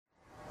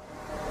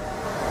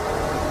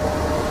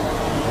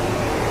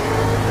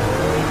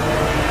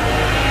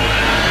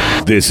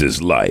This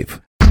is life.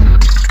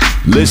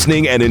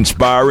 Listening and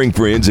inspiring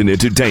friends in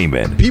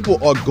entertainment. People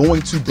are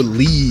going to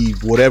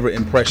believe whatever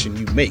impression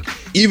you make,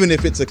 even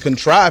if it's a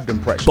contrived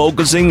impression.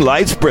 Focusing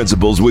life's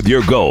principles with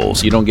your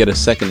goals. You don't get a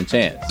second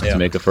chance to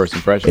make a first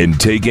impression. And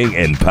taking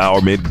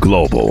empowerment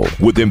global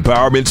with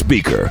empowerment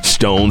speaker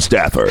Stone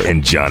Stafford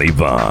and Johnny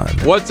Vaughn.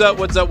 What's up,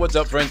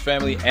 friends,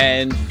 family,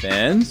 and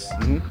fans?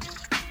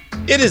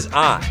 It is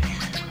I,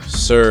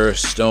 Sir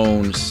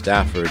Stone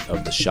Stafford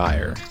of the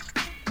Shire,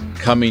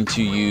 coming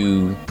to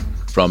you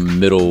from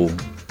Middle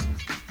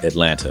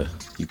Atlanta.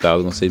 You thought I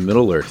was going to say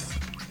Middle Earth.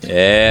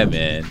 Yeah,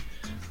 man.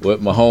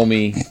 With my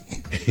homie,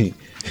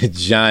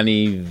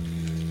 Johnny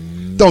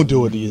Don't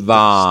do it to you.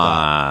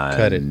 Vaughn.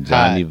 Cut it.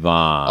 Johnny Hi.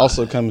 Vaughn.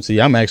 Also coming to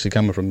you, I'm actually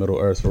coming from Middle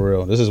Earth for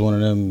real. This is one of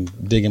them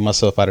digging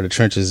myself out of the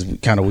trenches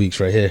kind of weeks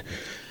right here.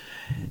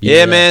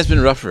 Yeah, man, it's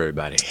been rough for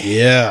everybody.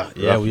 Yeah,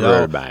 Rough we for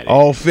everybody.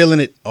 all feeling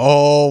it.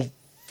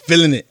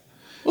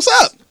 What's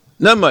up?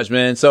 Not much,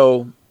 man.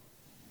 So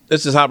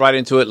let's just hop right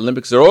into it.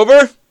 Olympics are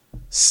over.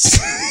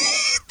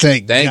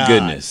 Thank God.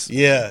 Goodness.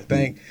 Yeah,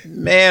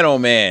 Man, oh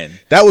man.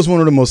 That was one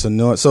of the most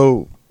annoying.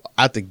 So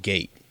at the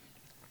gate,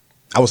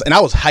 I was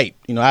hyped.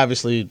 You know,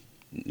 obviously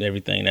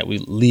everything that we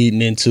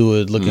leading into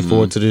it, looking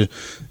forward to the,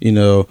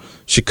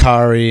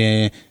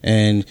 Sha'Carri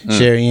and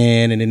Sherry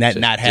Ann, and then that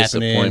not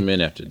happening.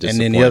 Disappointment after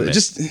disappointment. And then the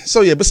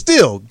other, but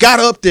still got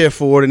up there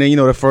for it. And then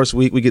the first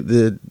week we get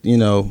the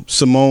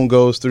Simone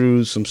goes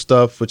through some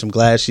stuff, which I'm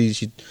glad she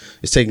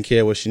is taking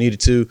care of what she needed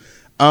to.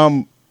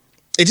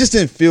 It just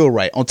didn't feel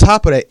right. On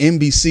top of that,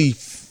 NBC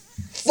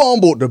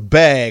fumbled the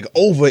bag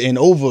over and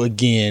over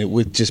again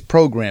with just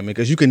programming,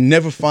 because you can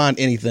never find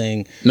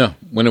anything. No,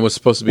 when it was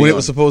supposed to be it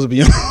was supposed to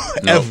be on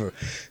ever.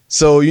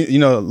 So,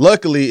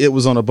 luckily it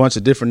was on a bunch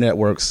of different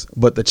networks,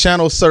 but the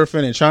channel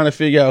surfing and trying to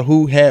figure out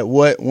who had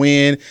what,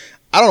 when.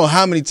 I don't know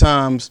how many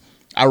times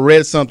I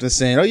read something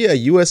saying, oh yeah,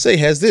 USA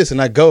has this.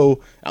 And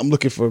I'm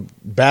looking for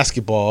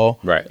basketball.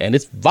 Right. And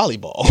it's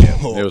volleyball.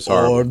 Yeah, it was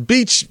horrible. Or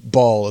beach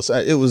ball.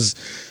 I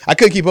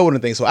couldn't keep up with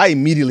anything. So I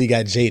immediately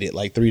got jaded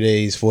like 4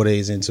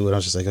 days into it. I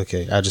was just like,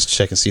 okay, I'll just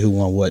check and see who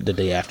won what the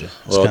day after.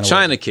 Well,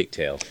 China kicked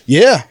tail.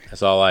 Yeah.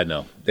 That's all I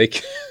know. They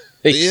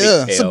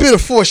yeah, it's a bit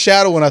of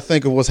foreshadowing, I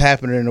think, of what's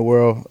happening in the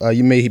world.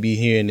 You may be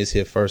hearing this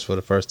here first for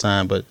the first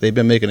time, but they've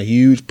been making a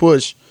huge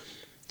push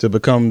to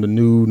become the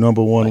new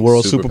number one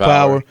world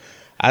superpower.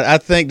 I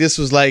think this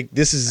is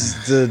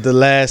the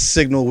last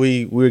signal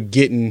we're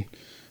getting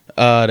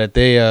that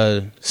they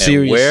are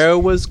serious. And where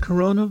was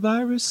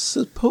coronavirus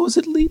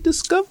supposedly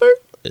discovered?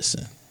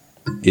 Listen,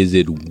 is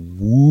it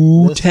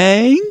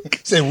Wu-Tang?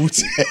 Say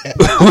Wu-Tang.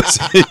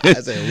 I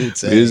said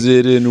Wu-Tang. Is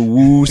it in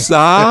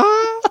Wusa?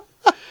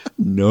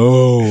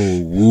 No,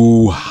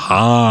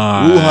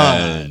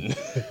 Wuhan.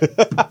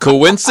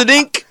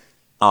 Coincidence?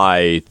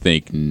 I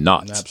think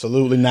not.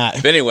 Absolutely not.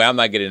 But anyway, I'm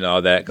not getting into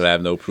all that because I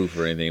have no proof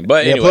or anything.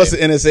 But anyway. Plus the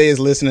NSA is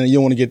listening, and you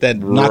don't want to get that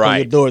knock on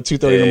your door at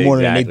 2:30 in the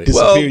morning and they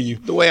disappear you.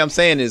 The way I'm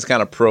saying is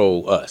kind of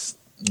pro us,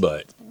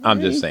 but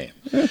I'm just saying.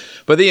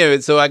 But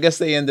so I guess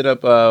they ended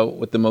up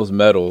with the most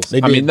medals.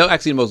 The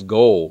most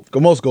gold.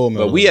 Most gold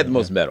medals. But we had the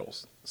most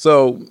medals.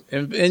 So,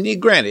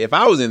 and granted, if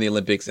I was in the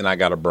Olympics and I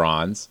got a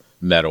bronze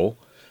medal,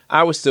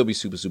 I would still be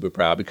super, super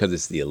proud because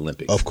it's the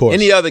Olympics. Of course.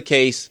 Any other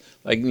case,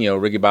 like,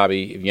 Ricky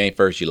Bobby, if you ain't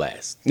first, you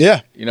last. Yeah.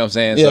 You know what I'm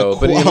saying? Yeah, so,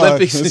 but in the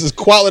Olympics, this is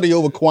quality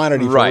over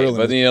quantity. Right. For real.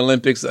 But in the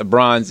Olympics,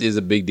 bronze is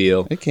a big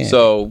deal. It can.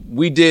 So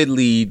we did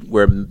lead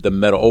where the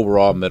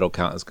overall medal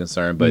count is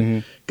concerned. But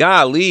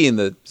golly, in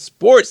the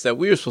sports that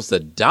we were supposed to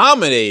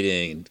dominate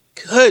in,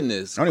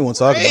 goodness, I don't even want to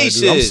talk about it,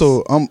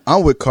 dude.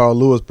 I'm with Carl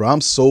Lewis, bro.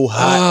 I'm so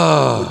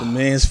hot with the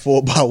men's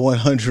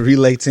 4x100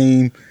 relay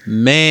team.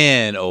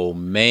 Man, oh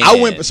man.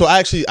 I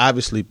actually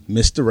obviously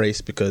missed the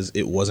race because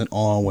it wasn't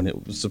on when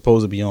it was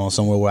supposed to be on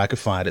somewhere where I could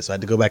find it. So I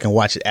had to go back and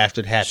watch it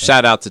after it happened.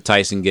 Shout out to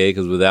Tyson Gay,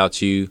 because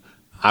without you,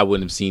 I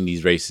wouldn't have seen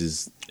these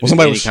races in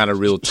any kind of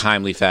real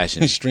timely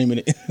fashion. Streaming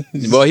it.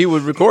 Well, he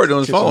would record it on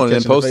his phone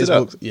and post it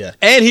up. Yeah.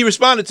 And he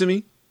responded to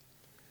me.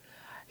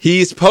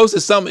 He's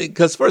posted something,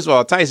 because first of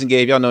all, Tyson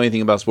Gay, if y'all know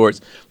anything about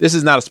sports, this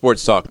is not a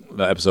sports talk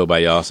episode by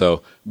y'all.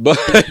 So, but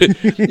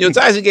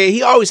Tyson Gay,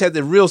 he always had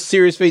the real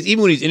serious face.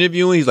 Even when he's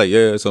interviewing, he's like,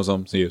 yeah,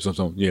 something,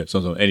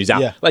 and he's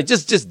out, like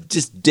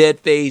just dead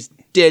face,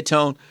 dead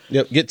tone.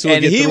 Yep, get to it.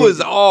 And he was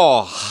it.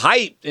 all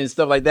hyped and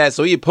stuff like that.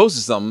 So he had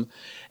posted something,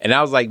 and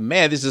I was like,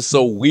 man, this is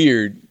so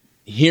weird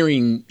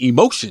hearing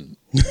emotion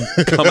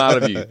come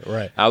out of you.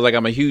 Right. I was like,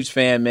 I'm a huge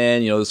fan,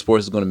 man. The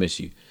sports is going to miss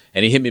you.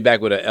 And he hit me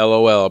back with a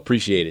LOL,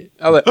 appreciate it.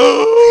 I was like,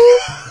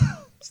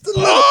 it's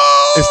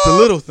the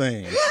little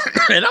things.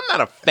 And I'm not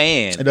a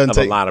fan of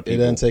a lot of people.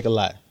 It doesn't take a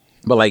lot.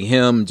 But like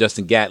him,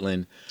 Justin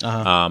Gatlin,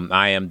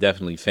 I am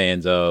definitely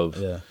fans of.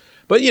 Yeah.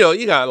 But,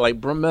 you got like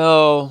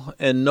Bromell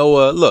and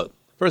Noah. Look,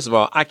 first of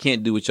all, I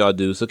can't do what y'all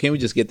do. So can we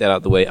just get that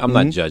out the way? I'm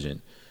not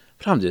judging.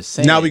 But I'm just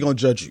saying. Now we're going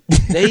to judge you.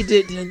 They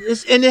did.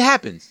 And it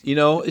happens.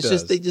 It's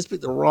just they just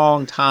picked the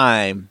wrong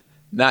time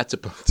not to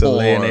perform. To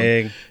lay an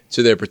egg.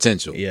 To their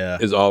potential,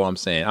 is all I'm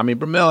saying. I mean,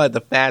 Bromell had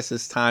the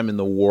fastest time in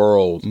the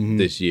world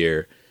this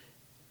year,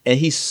 and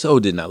he so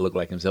did not look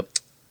like himself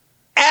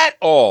at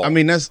all. I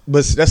mean, that's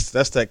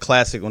that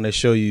classic when they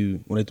show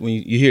you when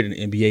you hear it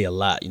in the NBA a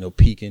lot.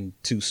 Peaking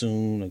too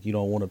soon. Like you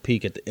don't want to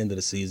peak at the end of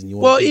the season. You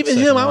want even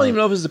him, I don't even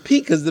know if it's a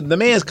peak because the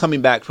man's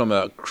coming back from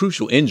a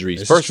crucial injury.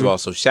 First of all,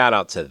 so shout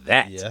out to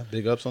that. Yeah,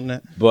 big ups on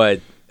that.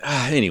 But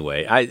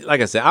anyway,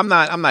 like I said, I'm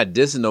not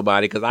dissing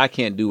nobody because I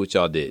can't do what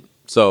y'all did.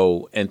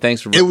 So, and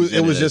thanks for it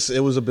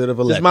was a bit of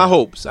a letdown. It's my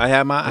hopes. I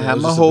have my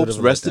hopes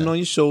resting on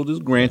your shoulders,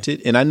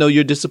 granted. And I know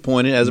you're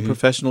disappointed as a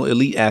professional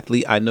elite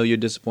athlete. I know you're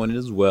disappointed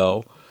as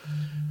well.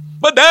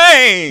 But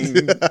dang!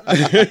 Dang.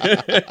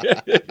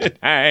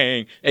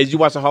 Hey, did you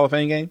watch the Hall of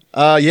Fame game?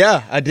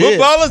 Yeah, I did.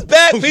 Football is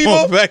back, people.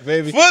 Football's back,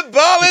 baby.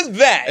 Football is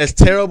back. As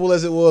terrible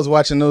as it was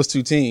watching those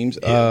two teams.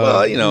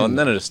 Yeah,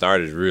 none of the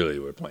starters really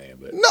were playing.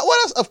 But no, well,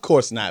 of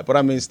course not. But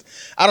I mean,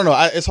 I don't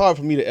know. It's hard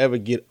for me to ever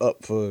get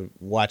up for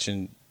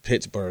watching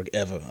Pittsburgh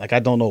ever. Like I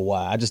don't know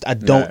why. I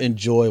don't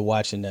enjoy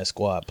watching that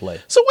squad play.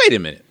 So wait a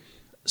minute.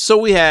 So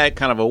we had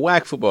kind of a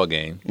whack football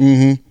game.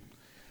 Mm-hmm.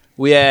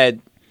 We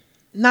had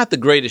not the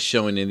greatest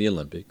showing in the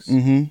Olympics.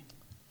 Mm-hmm.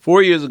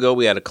 4 years ago,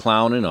 we had a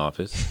clown in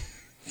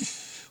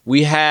office.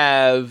 We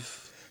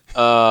have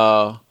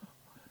the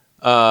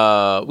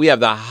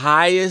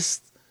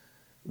highest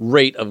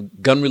rate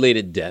of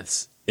gun-related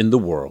deaths in the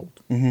world.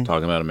 Mm-hmm.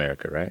 Talking about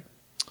America, right?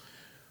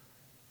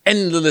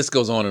 And the list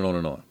goes on and on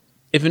and on.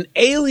 If an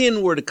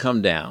alien were to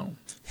come down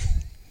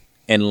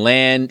and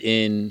land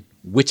in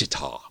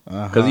Wichita,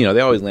 because they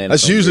always land.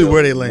 That's in usually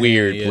where they land.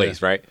 Weird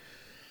place, right?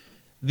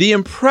 The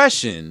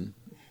impression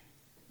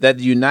that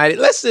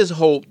let's just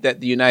hope that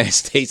the United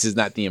States is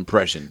not the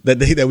impression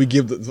that we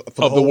give for the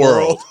of the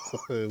world.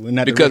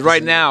 Because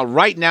right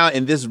now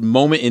in this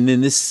moment and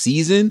in this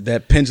season,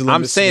 that pendulum.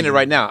 I'm saying it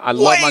right now. I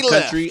love my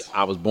country.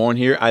 I was born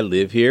here. I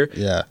live here.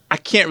 Yeah. I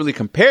can't really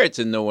compare it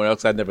to nowhere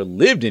else. I've never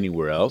lived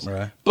anywhere else.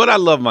 Right. But I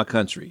love my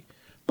country.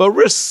 But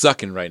we're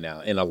sucking right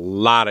now in a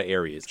lot of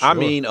areas. Sure. I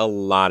mean, a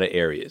lot of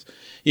areas.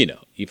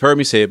 You've heard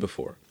me say it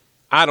before.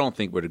 I don't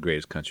think we're the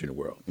greatest country in the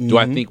world. Mm-hmm. Do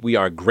I think we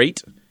are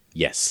great?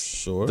 Yes.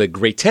 Sure. The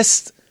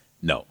greatest?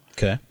 No.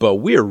 Okay. But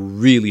we're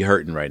really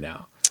hurting right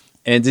now.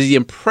 And the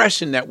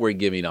impression that we're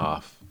giving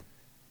off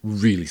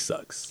really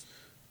sucks.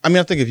 I mean,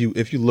 I think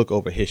if you look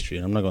over history,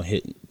 and I'm not going to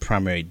hit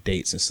primary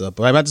dates and stuff,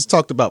 but I just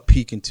talked about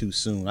peaking too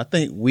soon. I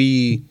think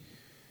we,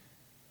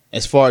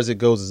 as far as it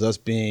goes, as us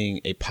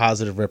being a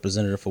positive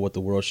representative for what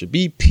the world should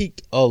be,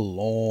 peaked a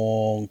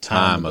long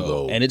time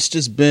ago. And it's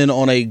just been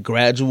on a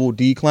gradual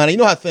decline. And you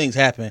know how things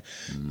happen.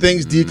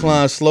 Things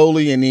decline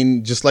slowly, and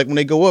then just like when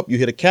they go up, you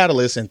hit a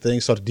catalyst and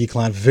things start to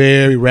decline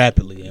very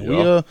rapidly. And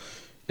we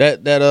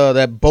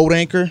that boat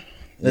anchor,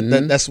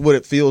 that's what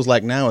it feels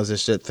like now, is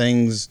this shit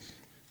things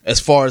as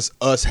far as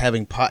us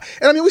having and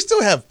I mean we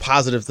still have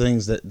positive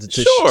things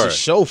to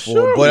show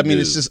for, but I mean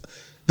it's just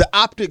the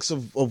optics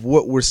of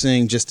what we're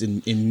seeing just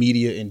in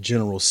media in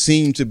general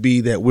seem to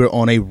be that we're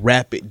on a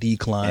rapid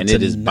decline. And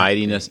it is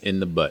biting us in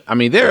the butt. I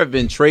mean, there have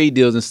been trade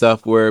deals and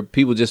stuff where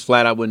people just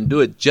flat out wouldn't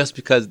do it just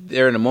because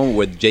they're in a moment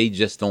where they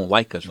just don't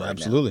like us right now.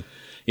 Absolutely.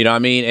 You know what I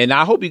mean? And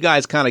I hope you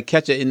guys kind of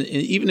catch it.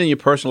 Even in your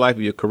personal life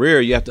or your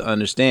career, you have to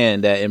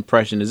understand that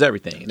impression is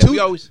everything. Two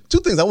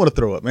things I want to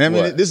throw up, man.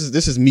 I mean, this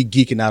is me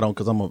geeking out on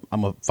because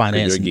I'm a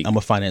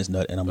finance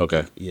nut, and I'm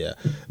okay. Yeah,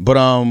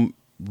 but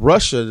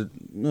Russia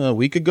a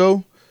week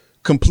ago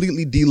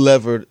completely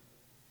delevered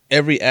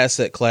every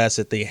asset class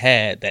that they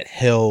had that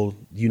held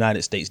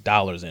United States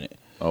dollars in it.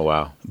 Oh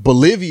wow!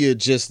 Bolivia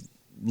just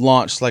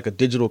launched like a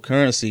digital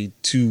currency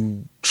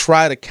to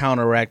try to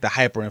counteract the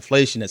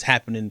hyperinflation that's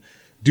happening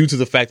due to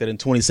the fact that in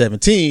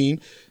 2017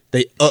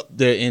 they upped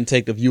their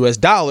intake of U.S.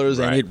 dollars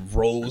and it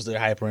rose their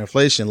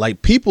hyperinflation.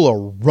 Like, people are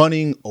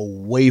running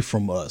away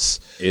from us.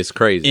 It's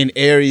crazy. In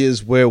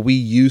areas where we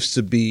used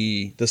to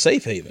be the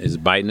safe haven. It's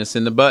biting us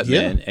in the butt,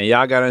 man. And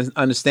y'all got to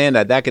understand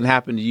that can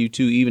happen to you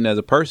too, even as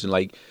a person.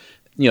 Like,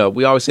 we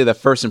always say that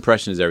first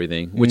impression is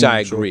everything, which I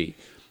agree.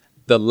 Sure.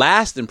 The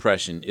last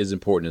impression is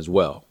important as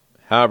well.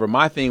 However,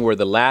 my thing where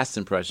the last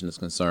impression is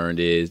concerned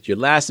is your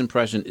last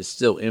impression is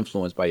still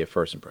influenced by your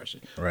first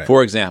impression. Right.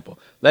 For example,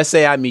 let's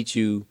say I meet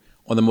you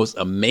on the most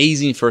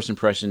amazing first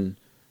impression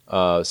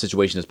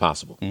situation as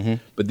possible. Mm-hmm.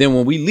 But then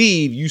when we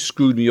leave, you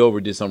screwed me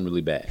over, did something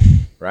really bad,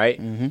 right?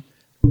 Mm-hmm.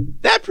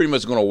 That pretty much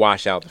is going to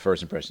wash out the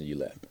first impression you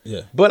left.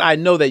 Yeah. But I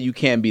know that you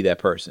can't be that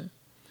person.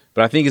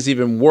 But I think it's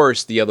even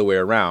worse the other way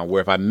around,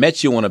 where if I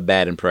met you on a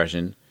bad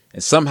impression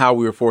and somehow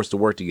we were forced to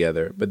work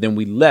together, but then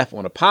we left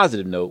on a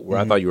positive note where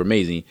I thought you were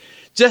amazing,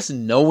 just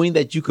knowing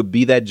that you could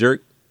be that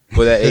jerk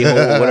or that a-hole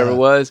or whatever it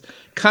was,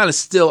 kind of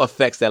still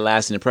affects that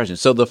lasting impression.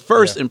 So the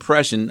first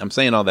impression, I'm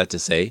saying all that to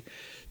say,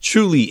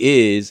 truly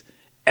is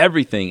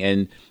everything.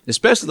 And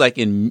especially like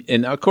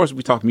and of course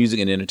we talk music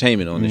and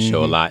entertainment on this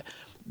show a lot,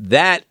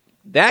 that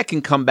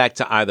can come back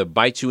to either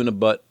bite you in the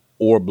butt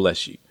or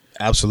bless you.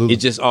 Absolutely. It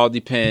just all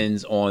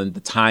depends on the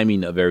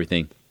timing of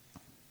everything.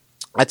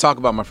 I talk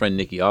about my friend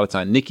Nikki all the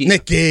time. Nikki,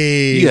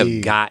 you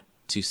have got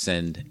to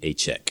send a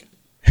check.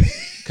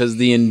 Because because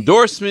the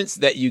endorsements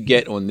that you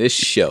get on this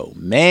show,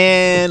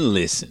 man,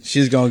 listen.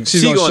 She's gonna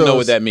know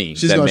what that means.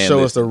 She's gonna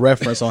show us the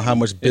reference on how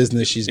much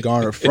business she's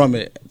garnered from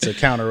it to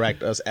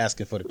counteract us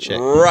asking for the check.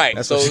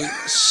 Right. So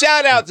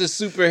shout out to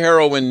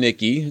superheroine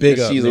Nikki.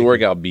 She's a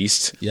workout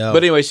beast. Yo.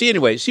 But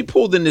anyway, she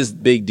pulled in this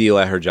big deal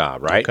at her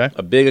job, right? Okay.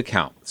 A big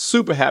account.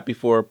 Super happy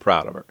for her,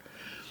 proud of her.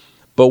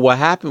 But what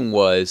happened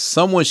was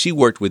someone she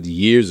worked with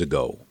years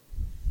ago,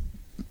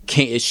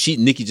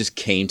 Nikki just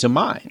came to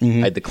mind.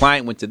 Mm-hmm. Like the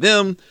client went to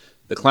them.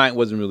 The client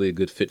wasn't really a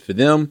good fit for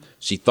them.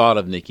 She thought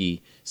of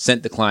Nikki,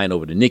 sent the client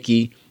over to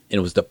Nikki, and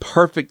it was the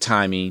perfect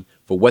timing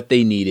for what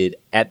they needed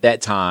at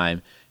that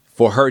time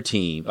for her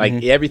team.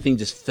 Like everything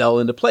just fell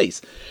into place.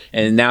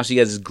 And now she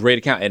has this great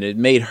account, and it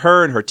made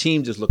her and her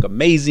team just look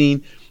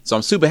amazing. So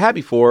I'm super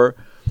happy for her.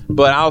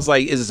 But I was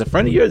like, is this a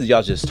friend of yours? Did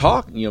y'all just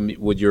talk? You know,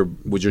 with your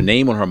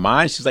name on her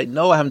mind? She's like,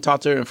 no, I haven't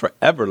talked to her in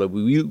forever. Like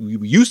we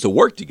used to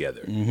work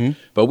together,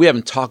 but we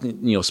haven't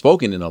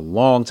spoken in a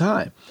long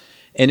time.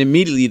 And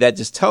immediately that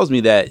just tells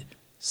me that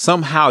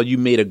somehow you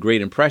made a great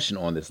impression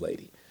on this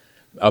lady,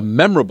 a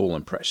memorable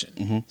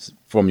impression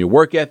from your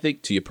work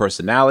ethic to your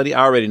personality.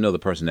 I already know the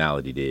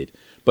personality did,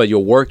 but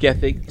your work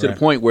ethic to the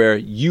point where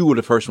you were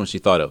the first one she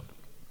thought of.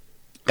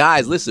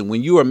 Guys, listen,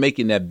 when you are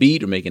making that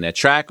beat or making that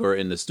track or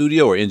in the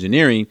studio or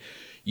engineering,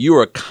 you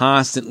are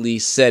constantly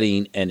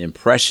setting an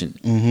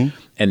impression.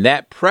 And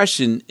that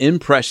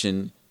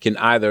impression can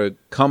either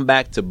come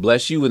back to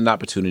bless you with an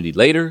opportunity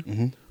later,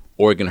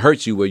 or it can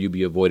hurt you where you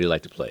be avoided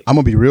like the plague. I'm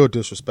going to be real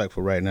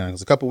disrespectful right now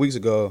because a couple weeks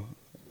ago,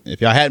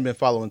 if y'all hadn't been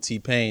following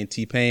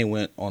T-Pain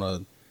went on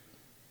a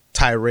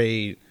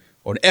tirade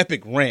or an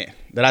epic rant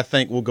that I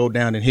think will go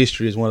down in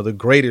history as one of the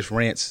greatest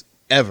rants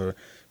ever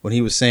when he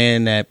was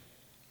saying that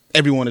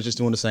everyone is just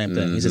doing the same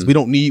thing. He says, we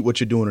don't need what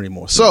you're doing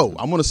anymore. So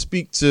I'm going to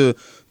speak to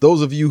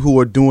those of you who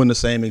are doing the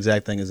same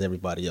exact thing as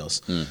everybody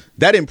else.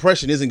 That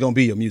impression isn't going to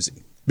be your music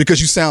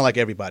because you sound like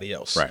everybody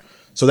else. Right.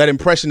 So that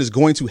impression is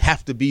going to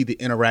have to be the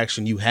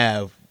interaction you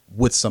have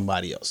with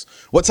somebody else.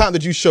 What time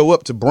did you show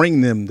up to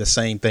bring them the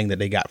same thing that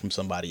they got from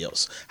somebody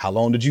else? How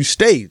long did you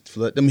stay to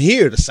let them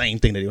hear the same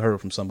thing that they heard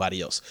from somebody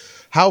else?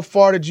 How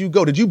far did you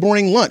go? Did you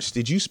bring lunch?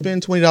 Did you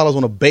spend $20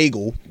 on a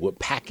bagel? What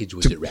package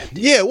was it wrapped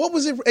in? Yeah, what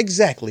was it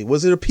exactly?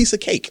 Was it a piece of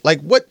cake? Like,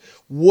 what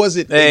was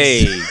it?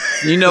 Hey,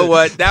 you know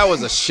what? That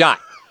was a shot.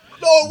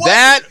 No, it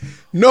wasn't.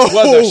 That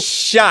was a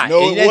shot.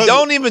 No, and it wasn't.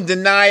 Don't even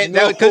deny it.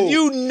 No. Because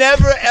you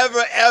never,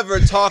 ever, ever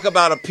talk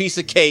about a piece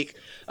of cake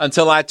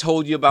until I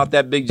told you about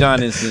that Big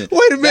John incident.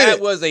 Wait a minute.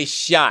 That was a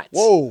shot.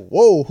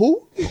 Whoa,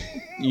 who?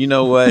 You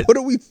know what? What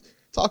are we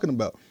talking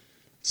about?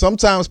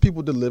 Sometimes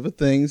people deliver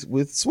things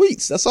with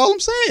sweets. That's all I'm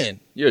saying.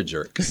 You're a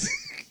jerk.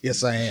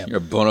 Yes, I am. You're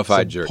a bona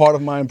fide jerk. Part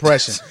of my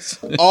impression.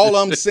 All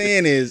I'm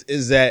saying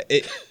is that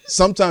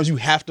sometimes you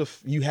have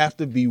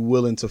to be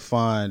willing to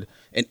find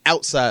an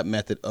outside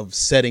method of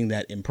setting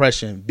that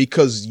impression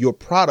because your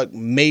product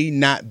may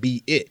not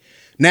be it.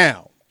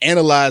 Now,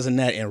 analyzing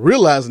that and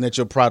realizing that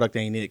your product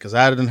ain't it, because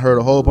I done heard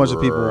a whole bunch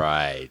of people.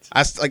 Right.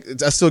 I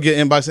still get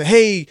inbox saying,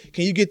 "Hey,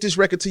 can you get this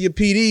record to your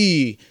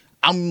PD?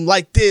 I'm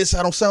like this.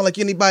 I don't sound like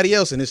anybody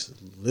else." And it's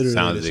literally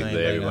Sounds the same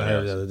exactly thing I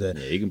heard the else. other day.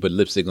 Yeah, you can put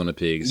lipstick on a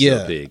pig. It's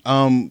Yeah. still a pig.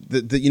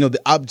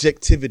 The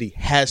objectivity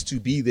has to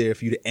be there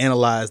for you to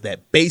analyze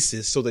that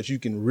basis so that you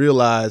can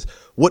realize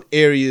what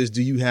areas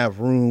do you have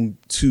room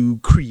to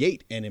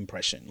create an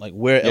impression. Like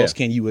where else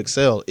can you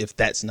excel if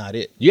that's not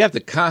it? You have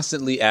to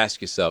constantly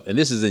ask yourself, and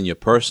this is in your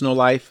personal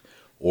life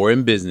or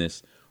in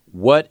business,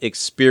 what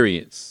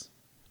experience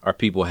are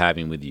people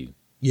having with you?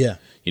 Yeah.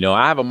 You know,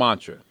 I have a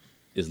mantra.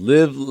 It's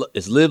live,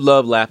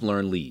 love, laugh,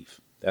 learn, leave.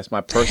 That's my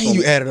personal.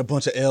 You added a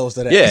bunch of L's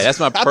to that. Yeah, that's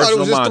my personal I thought it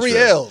was just mantra. 3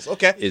 L's.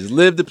 Okay. Is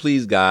live to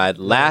please God,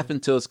 laugh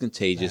until it's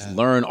contagious,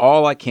 learn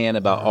all I can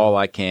about all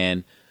I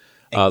can,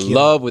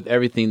 love with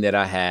everything that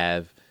I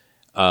have,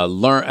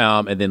 learn,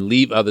 and then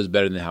leave others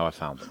better than how I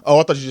found them. Oh,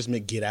 I thought you just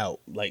meant get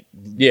out. Like,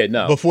 yeah,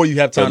 no. Before you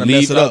have time to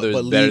leave mess it up, others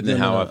but better leave than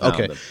them how I in found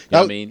okay. them. You know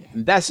what I mean?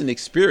 And that's an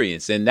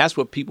experience, and that's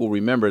what people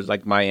remember. It's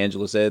like Maya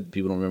Angelou said,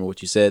 people don't remember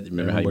what you said, they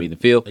remember how you made them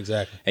feel.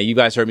 Exactly. And you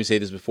guys heard me say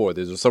this before.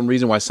 There's some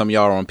reason why some of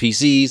y'all are on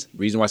PCs,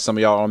 reason why some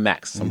of y'all are on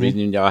Macs, some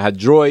reason y'all have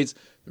Droids,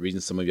 the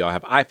reason some of y'all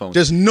have iPhones.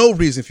 There's no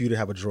reason for you to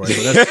have a droid.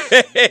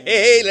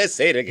 Hey, let's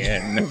say it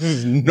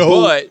again.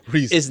 No but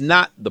reason. it's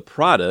not the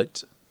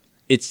product.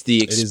 It's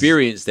the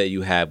experience that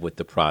you have with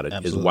the product.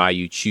 Absolutely. Is why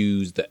you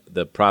choose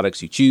the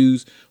products you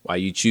choose, why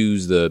you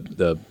choose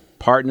the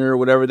partner or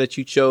whatever that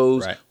you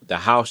chose, Right. the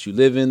house you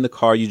live in, the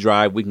car you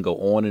drive. We can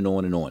go on and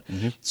on and on.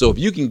 So if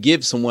you can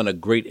give someone a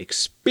great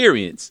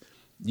experience,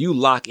 you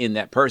lock in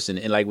that person.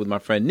 And like with my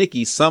friend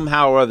Nikki,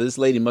 somehow or other, this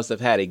lady must have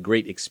had a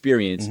great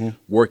experience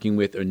working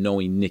with or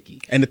knowing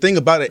Nikki. And the thing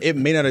about it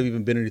may not have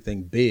even been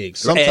anything big.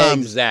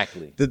 Sometimes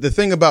Exactly. the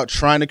thing about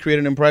trying to create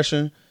an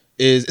impression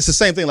is it's the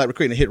same thing like we're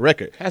creating a hit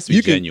record. It has to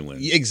be genuine.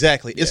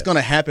 Exactly. Yeah. It's going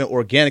to happen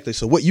organically.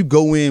 So what you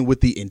go in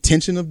with the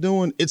intention of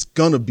doing, it's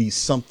going to be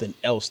something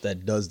else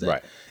that does that.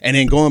 Right. And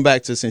then going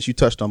back to, since you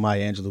touched on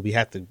Maya Angelou, we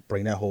have to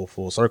bring that whole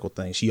full circle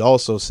thing. She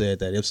also said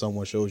that if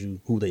someone shows you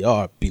who they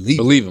are,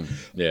 believe them.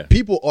 Yeah.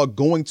 People are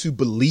going to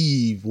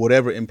believe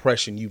whatever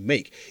impression you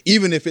make,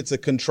 even if it's a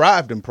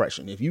contrived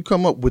impression. If you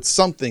come up with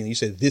something and you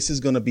say, this is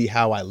going to be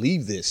how I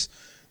leave this,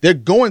 they're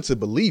going to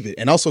believe it.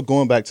 And also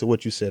going back to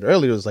what you said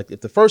earlier, is like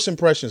if the first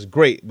impression is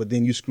great, but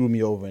then you screw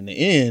me over in the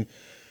end,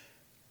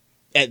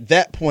 at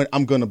that point,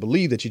 I'm going to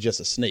believe that you're just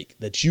a snake,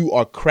 that you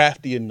are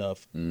crafty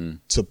enough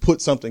to put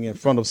something in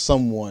front of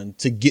someone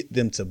to get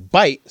them to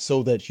bite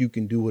so that you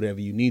can do whatever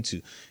you need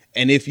to.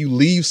 And if you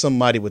leave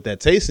somebody with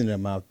that taste in their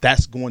mouth,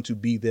 that's going to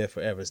be there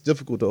forever. It's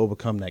difficult to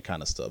overcome that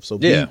kind of stuff. So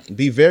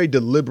be very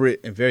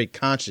deliberate and very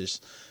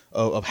conscious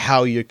of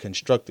how you're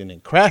constructing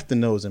and crafting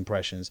those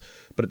impressions,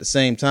 but at the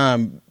same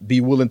time, be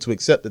willing to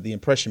accept that the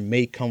impression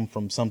may come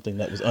from something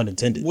that was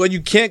unintended. Well, you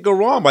can't go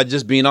wrong by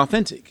just being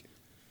authentic.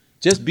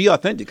 Just be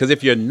authentic, because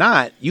if you're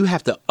not, you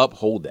have to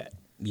uphold that.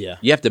 Yeah.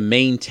 You have to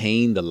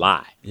maintain the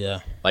lie. Yeah.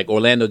 Like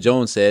Orlando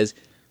Jones says,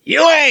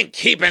 you ain't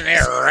keeping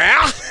it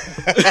real.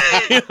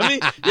 You know what I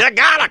mean? You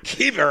gotta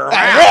keep it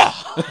real.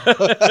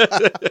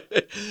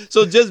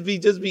 So just be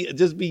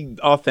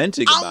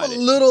authentic about it. I'm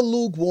a little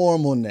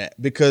lukewarm on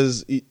that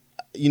because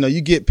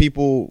you get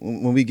people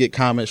when we get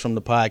comments from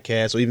the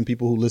podcast, or even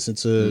people who listen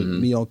to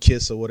me on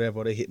Kiss or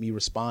whatever, or they hit me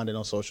responding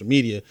on social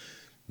media.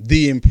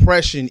 The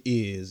impression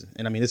is,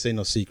 and I mean, this ain't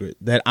no secret,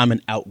 that I'm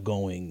an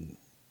outgoing,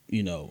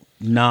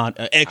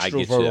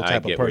 extroverted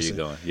type of person. Where you're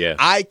going. Yeah.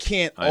 I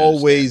can't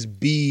always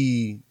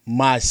be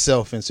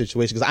myself in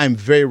situations because I'm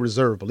very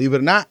reserved. Believe it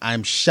or not,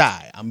 I'm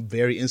shy. I'm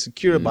very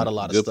insecure about a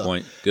lot of stuff.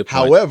 Good point.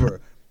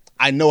 However,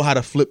 I know how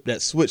to flip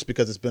that switch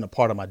because it's been a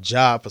part of my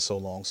job for so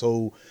long.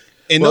 So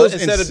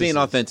instead of being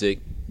authentic,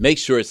 make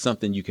sure it's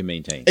something you can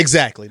maintain.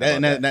 Exactly.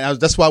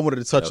 That's why I wanted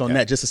to touch on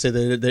that, just to say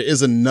that there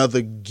is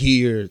another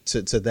gear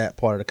to that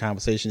part of the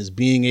conversation, is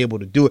being able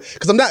to do it.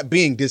 Because I'm not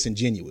being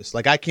disingenuous.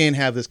 Like, I can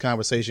have this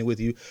conversation with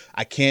you.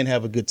 I can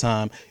have a good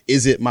time.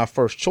 Is it my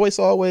first choice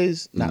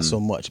always? Not so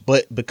much.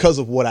 But because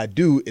of what I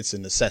do, it's a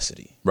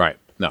necessity. Right.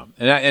 No.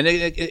 And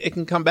it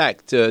can come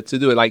back to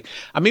do it. Like,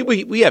 I mean,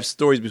 we have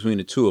stories between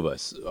the two of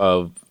us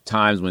of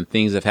times when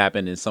things have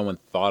happened and someone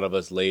thought of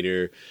us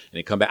later and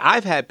they come back.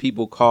 I've had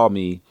people call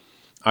me.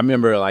 I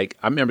remember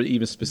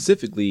even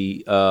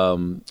specifically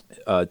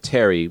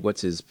Terry.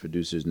 What's his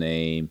producer's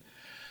name?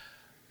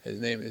 His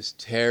name is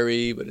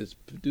Terry, but his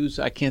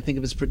producer, I can't think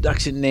of his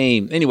production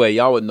name. Anyway,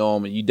 y'all would know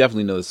him, and you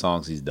definitely know the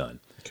songs he's done.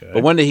 Okay.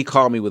 But one day he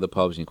called me with a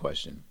publishing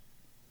question.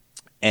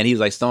 And he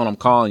was like, Stone, I'm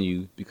calling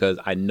you because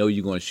I know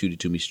you're going to shoot it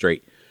to me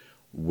straight,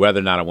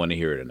 whether or not I want to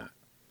hear it or not.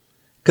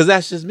 Because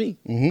that's just me.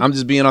 I'm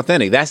just being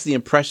authentic. That's the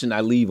impression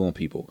I leave on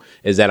people,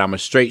 is that I'm a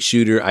straight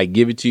shooter. I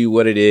give it to you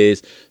what it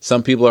is.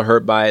 Some people are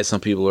hurt by it. Some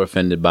people are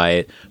offended by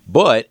it.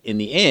 But in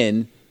the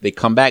end, they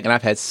come back. And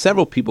I've had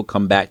several people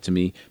come back to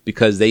me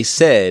because they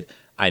said,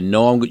 I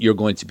know you're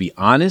going to be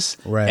honest.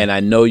 Right. And I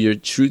know you're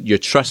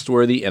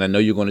trustworthy. And I know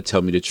you're going to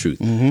tell me the truth.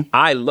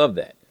 I love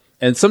that.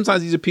 And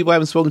sometimes these are people I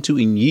haven't spoken to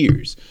in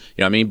years.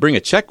 You know what I mean? Bring a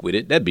check with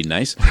it. That'd be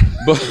nice.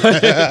 But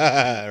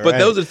but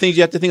those are the things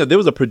you have to think of. There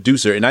was a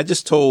producer, and I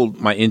just told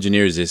my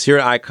engineers this. Here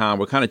at Icon,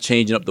 we're kind of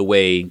changing up the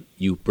way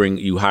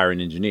you hire an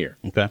engineer.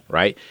 Okay.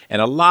 Right?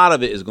 And a lot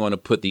of it is going to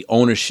put the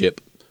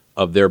ownership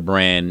of their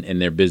brand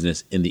and their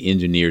business in the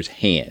engineer's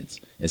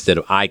hands instead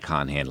of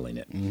Icon handling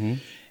it.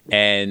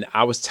 And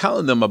I was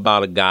telling them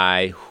about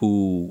a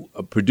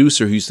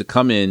producer who used to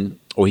come in,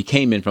 or he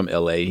came in from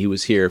LA. He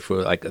was here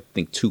for I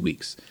think 2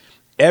 weeks.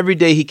 Every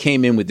day he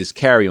came in with this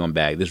carry-on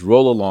bag, this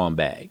roll-along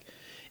bag.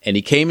 And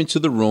he came into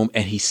the room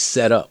and he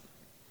set up.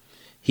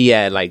 He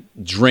had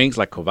drinks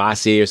like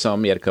Courvoisier or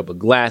something. He had a couple of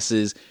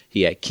glasses.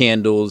 He had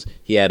candles.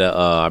 He had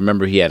I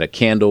remember he had a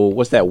candle.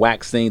 What's that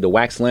wax thing? The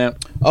wax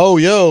lamp? Oh,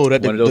 one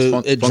of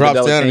those it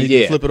drops down and you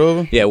can flip it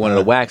over? Yeah, one of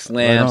the wax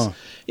lamps.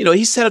 Right,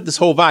 he set up this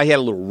whole vibe. He had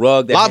a little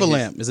rug. Lava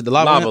lamp. Is it the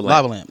lava lamp?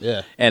 Lava lamp,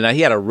 yeah. And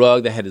he had a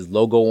rug that had his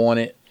logo on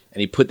it. And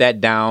he put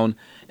that down.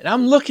 And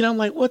I'm looking, I'm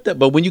like, what the?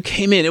 But when you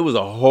came in, it was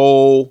a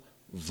whole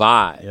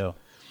vibe. Yeah.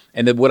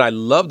 And then what I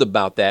loved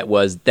about that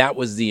was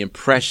the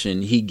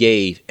impression he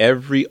gave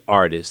every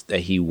artist that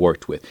he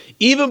worked with.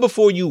 Even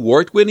before you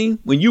worked with him,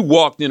 when you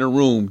walked in a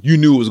room, you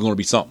knew it was going to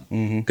be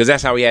something. Because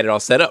that's how he had it all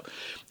set up.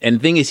 And the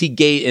thing is,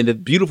 and the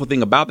beautiful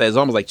thing about that is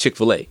almost like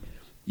Chick-fil-A.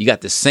 You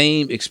got the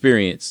same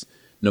experience.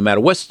 No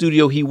matter what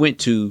studio he went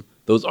to,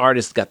 those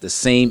artists got the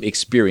same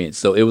experience.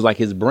 So it was like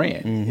his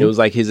brand. It was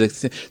like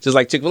just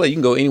like Chick-fil-A. You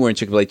can go anywhere in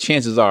Chick-fil-A.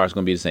 Chances are it's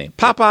going to be the same.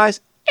 Popeyes,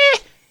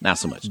 not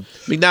so much.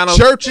 McDonald's,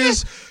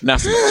 churches, not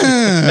so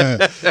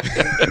much.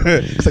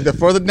 It's like the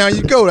further down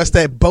you go, that's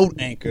that boat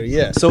anchor.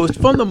 Yeah. So it's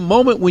from the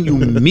moment when you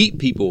meet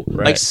people,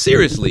 like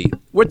seriously,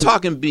 we're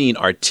talking being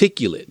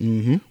articulate.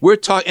 We're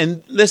talking,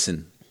 and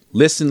listen.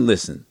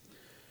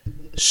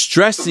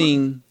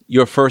 Stressing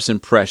your first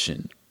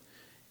impression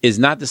is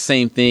not the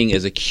same thing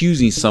as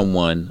accusing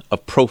someone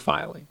of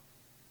profiling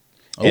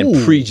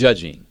and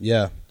prejudging.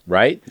 Yeah.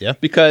 right? Yeah.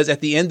 Because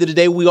at the end of the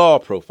day, we all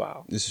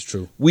profile. This is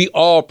true. We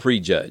all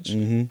prejudge.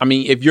 I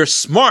mean, if you're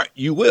smart,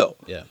 you will.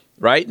 Yeah.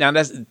 Right? Now,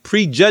 that's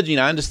prejudging.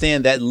 I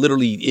understand that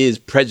literally is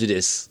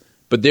prejudice,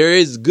 but there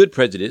is good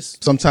prejudice.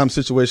 Sometimes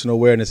situational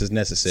awareness is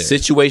necessary.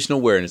 Situational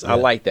awareness. I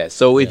like that.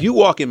 So if you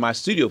walk in my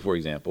studio, for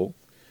example,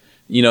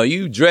 you know,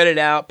 you dreaded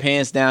out,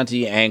 pants down to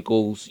your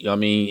ankles, you know what I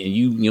mean,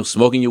 and you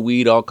smoking your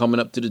weed all coming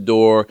up to the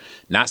door,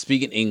 not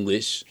speaking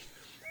English.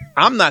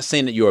 I'm not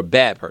saying that you're a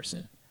bad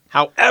person.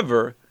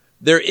 However,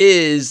 there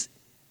is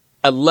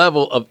a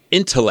level of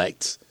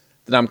intellect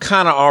that I'm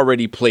kind of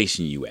already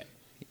placing you at.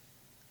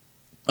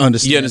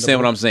 You understand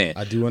what I'm saying?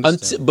 I do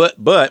understand.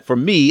 But for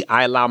me,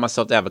 I allow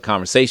myself to have a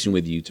conversation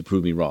with you to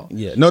prove me wrong.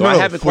 Yeah. I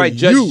haven't quite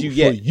judged you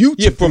yet. For you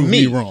to prove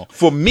me wrong.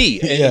 For me.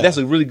 And that's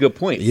a really good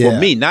point. Yeah. For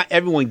me, not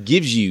everyone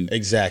gives you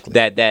exactly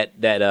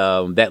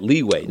that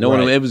leeway. No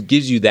one ever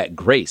gives you that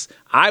grace.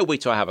 I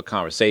wait till I have a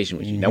conversation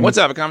with you. Now, once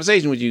I have a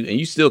conversation with you and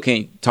you still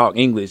can't talk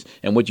English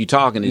and what you're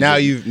talking is now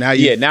you're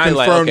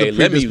like, okay,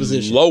 let me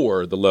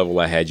lower the level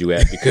I had you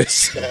at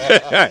because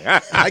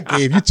I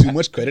gave you too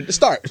much credit to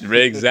start.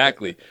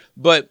 Exactly.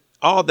 But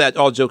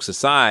all jokes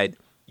aside,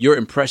 your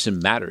impression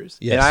matters.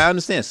 Yes. And I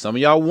understand some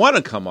of y'all want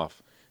to come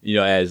off, you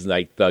know, as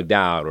like thugged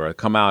out or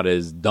come out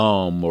as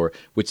dumb,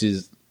 which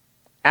is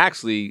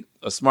actually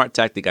a smart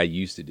tactic I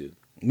used to do.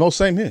 No,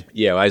 same here.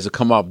 Yeah, I used to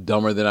come off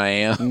dumber than I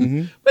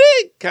am. But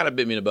it kind of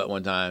bit me in the butt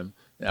one time.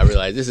 And I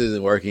realized this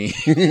isn't working.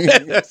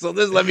 So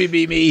just let me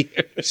be me.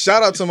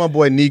 Shout out to my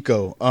boy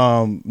Nico.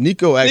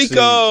 Nico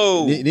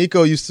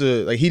used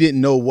to, like, he didn't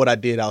know what I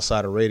did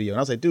outside of radio. And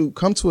I was like, dude,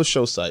 come to a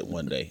show site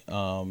one day.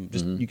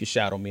 You can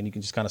shadow me and you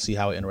can just kind of see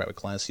how I interact with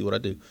clients, see what I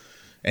do.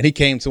 And he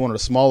came to one of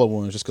the smaller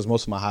ones just because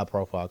most of my high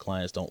profile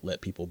clients don't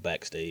let people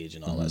backstage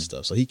and all that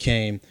stuff. So he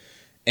came,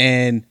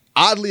 and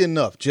oddly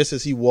enough, just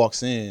as he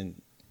walks in,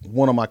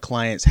 one of my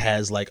clients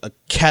has like a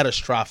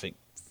catastrophic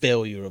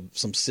failure of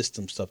some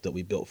system stuff that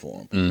we built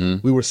for him.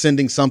 We were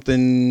sending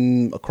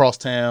something across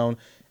town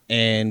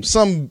and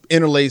some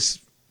interlace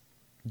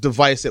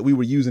device that we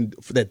were using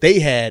that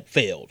they had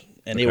failed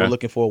and they were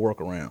looking for a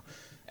workaround.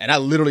 And I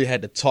literally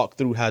had to talk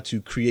through how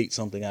to create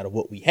something out of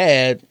what we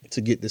had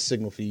to get the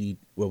signal feed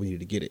where we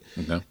needed to get it.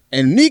 Okay.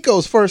 And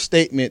Nico's first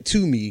statement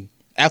to me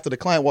after the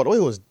client walked away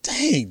was,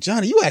 "Dang,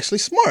 Johnny, you actually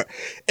smart."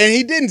 And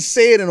he didn't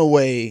say it in a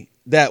way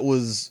that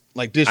was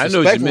like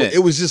disrespectful. I know what you meant. It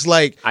was just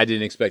like, I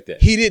didn't expect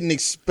that. He didn't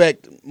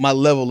expect my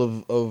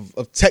level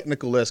of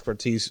technical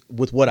expertise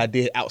with what I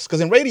did out. Because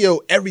in radio,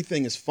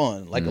 everything is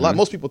fun. Like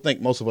most people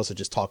think most of us are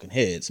just talking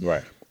heads.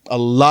 Right. A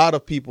lot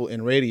of people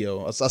in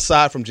radio,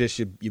 aside from just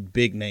your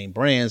big name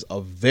brands,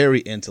 are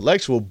very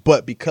intellectual.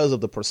 But because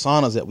of the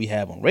personas that we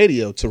have on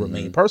radio to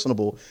remain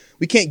personable,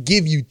 we can't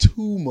give you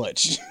too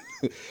much.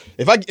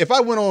 If I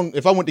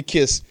went to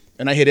Kiss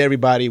and I hit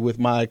everybody with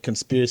my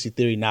conspiracy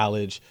theory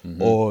knowledge,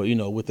 or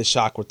with the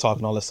shock we're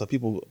talking all that stuff,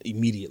 people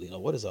immediately know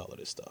what is all of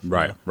this stuff.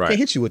 Right. Can't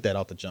hit you with that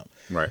off the jump.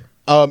 Right.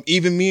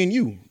 Even me and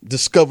you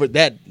discovered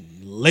that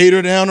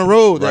later down the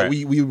road that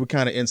we were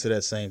kind of into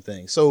that same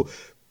thing. So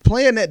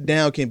playing that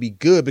down can be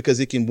good because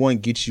it can, one,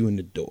 get you in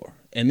the door,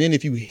 and then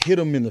if you hit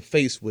them in the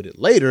face with it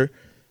later,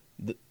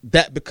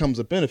 that becomes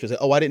a benefit. Like,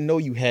 oh, I didn't know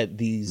you had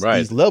these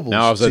levels.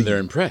 Now all of a sudden they're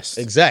impressed.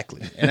 That's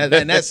that's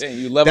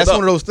one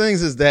of those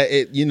things is that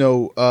it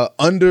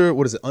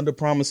under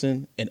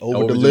promising and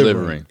over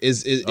delivering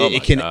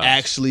it can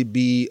actually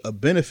be a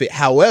benefit.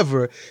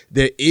 However,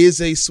 there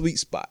is a sweet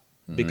spot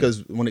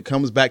because when it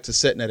comes back to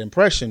setting that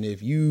impression,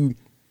 if you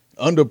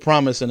under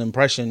promise an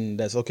impression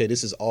that's okay,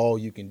 this is all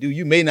you can do,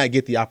 you may not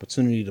get the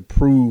opportunity to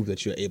prove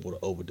that you're able to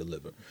over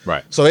deliver.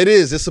 Right. So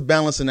it's a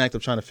balancing act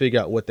of trying to figure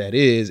out what that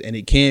is, and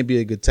it can be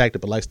a good tactic,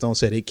 but like Stone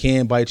said, it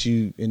can bite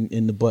you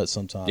in the butt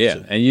sometimes. Yeah.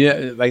 too.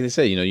 And like they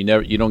say,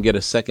 you don't get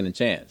a second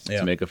chance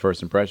to make a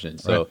first impression.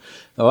 So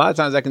a lot of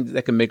times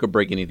that can make or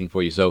break anything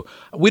for you. So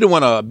we don't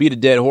want to beat a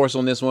dead horse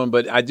on this one,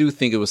 but I do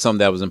think it was something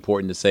that was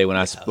important to say when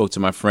I spoke to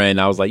my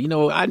friend. I was like,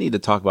 I need to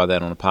talk about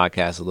that on the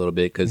podcast a little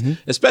bit because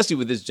especially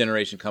with this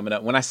generation coming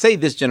up. When I say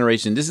this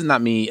generation, this is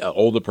not me, an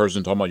older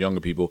person talking about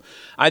younger people.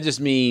 I just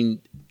mean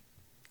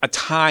a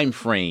time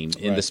frame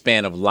in the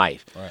span of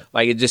life. Right.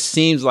 Like it just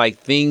seems like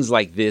things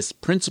like this,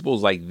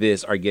 principles like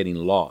this are getting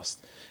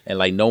lost. And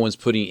like no one's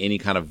putting any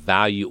kind of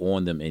value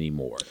on them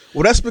anymore.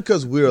 Well, that's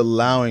because we're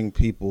allowing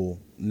people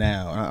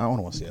now, I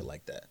don't want to say it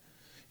like that.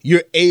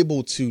 You're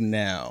able to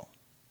now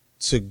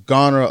to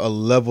garner a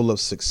level of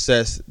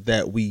success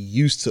that we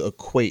used to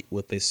equate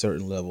with a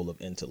certain level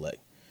of intellect.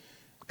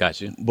 Got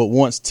you. But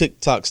once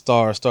TikTok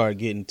stars started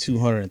getting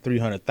 $200,000 and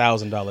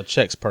 $300,000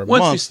 checks per month,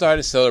 once we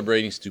started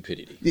celebrating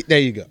stupidity,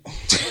 there you go.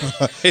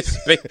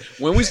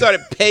 When we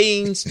started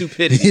paying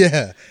stupidity,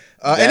 yeah.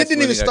 And it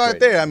didn't even start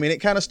there. I mean, it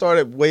kind of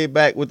started way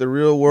back with the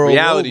Real World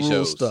reality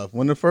shows stuff.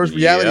 When the first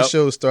reality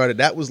shows started,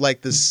 that was like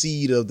the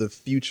seed of the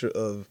future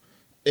of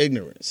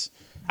ignorance.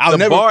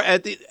 Bar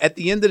at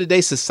the end of the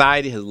day,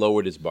 society has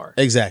lowered its bar.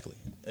 Exactly.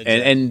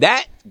 And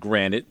that,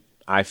 granted,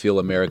 I feel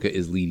America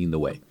is leading the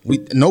way.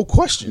 No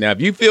question. Now, if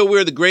you feel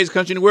we're the greatest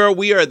country in the world,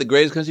 we are the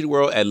greatest country in the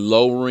world at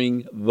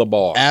lowering the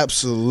bar.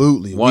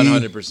 Absolutely.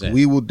 100%.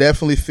 We will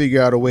definitely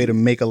figure out a way to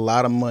make a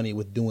lot of money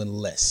with doing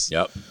less.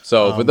 Yep.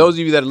 So for those of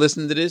you that are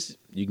listening to this,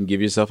 you can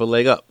give yourself a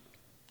leg up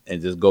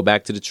and just go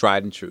back to the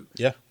tried and true.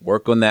 Yeah.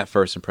 Work on that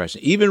first impression.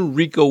 Even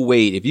Rico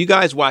Wade, if you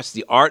guys watch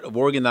The Art of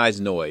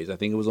Organized Noise, I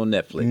think it was on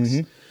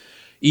Netflix,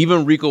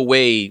 even Rico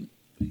Wade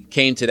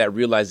came to that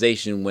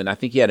realization when I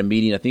think he had a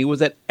meeting, I think it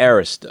was at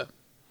Arista.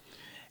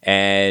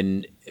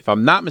 And if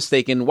I'm not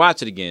mistaken,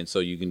 watch it again so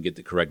you can get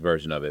the correct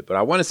version of it. But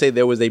I want to say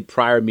there was a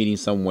prior meeting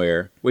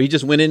somewhere where he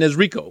just went in as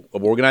Rico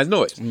of Organized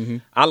Noise.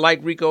 I like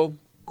Rico,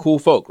 cool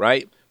folk,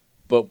 right?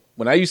 But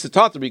when I used to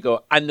talk to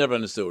Rico, I never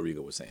understood what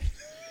Rico was saying.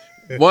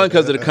 One,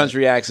 because of the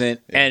country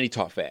accent, and he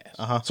talked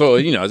fast. So,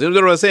 you know, what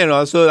I was saying, I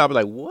was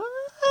like, what?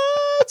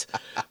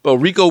 But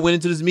Rico went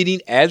into this meeting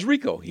as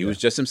Rico. He was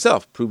just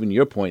himself, proving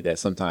your point that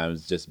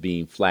sometimes just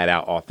being flat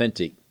out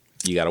authentic,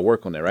 you got to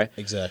work on that, right?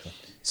 Exactly.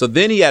 So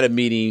then he had a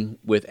meeting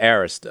with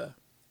Arista,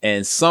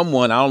 and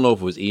someone, I don't know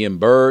if it was Ian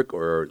Burke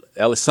or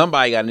Ellis,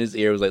 somebody got in his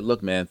ear, was like,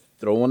 look, man,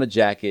 throw on a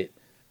jacket,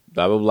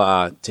 blah, blah,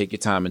 blah, take your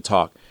time and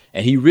talk.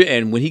 And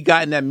and when he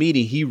got in that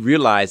meeting, he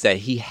realized that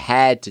he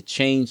had to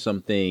change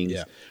some things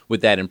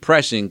with that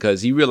impression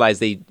because he realized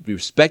they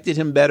respected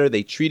him better,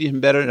 they treated him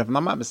better, and if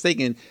I'm not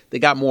mistaken, they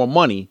got more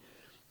money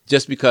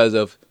just because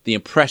of the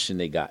impression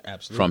they got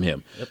from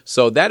him. Yep.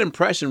 So that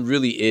impression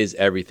really is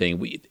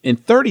everything. In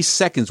 30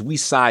 seconds, we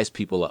size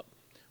people up.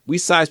 We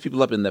size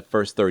people up in the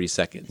first 30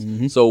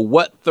 seconds. So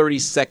what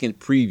 30-second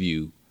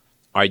preview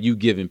are you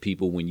giving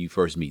people when you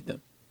first meet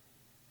them?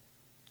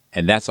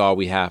 And that's all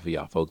we have for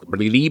y'all, folks.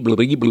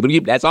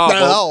 That's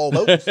all,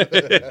 folks.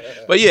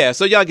 But yeah,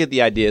 so y'all get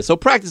the idea. So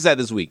practice that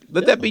this week.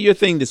 Let that be your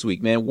thing this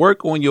week, man.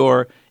 Work on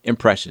your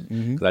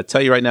impression. Because I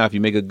tell you right now, if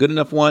you make a good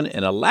enough one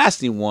and a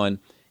lasting one,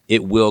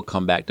 it will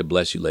come back to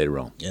bless you later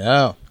on.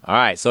 Yeah. All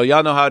right, so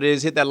y'all know how it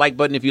is. Hit that like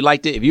button if you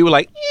liked it. If you were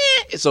like,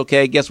 it's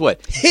okay, guess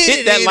what?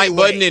 Hit that like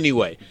button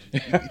anyway.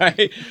 All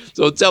right?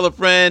 So tell a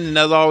friend, and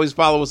as always,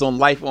 follow us on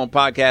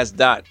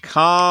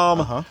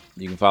lifeonpodcast.com.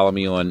 You can follow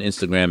me on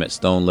Instagram at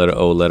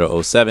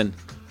Stone07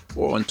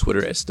 or on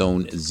Twitter at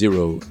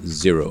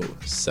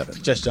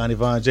Stone007. Just Johnny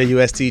Vaughn,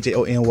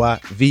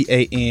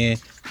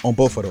 JUSTJONYVAN on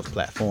both of those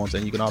platforms.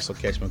 And you can also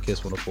catch me on Kiss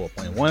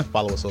 104.1.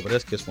 Follow us over there,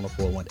 Kiss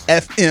 104.1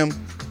 FM.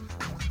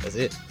 That's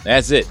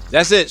it.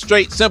 That's it.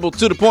 Straight, simple,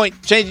 to the point,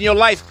 changing your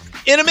life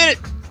in a minute.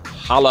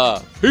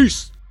 Holla.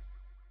 Peace.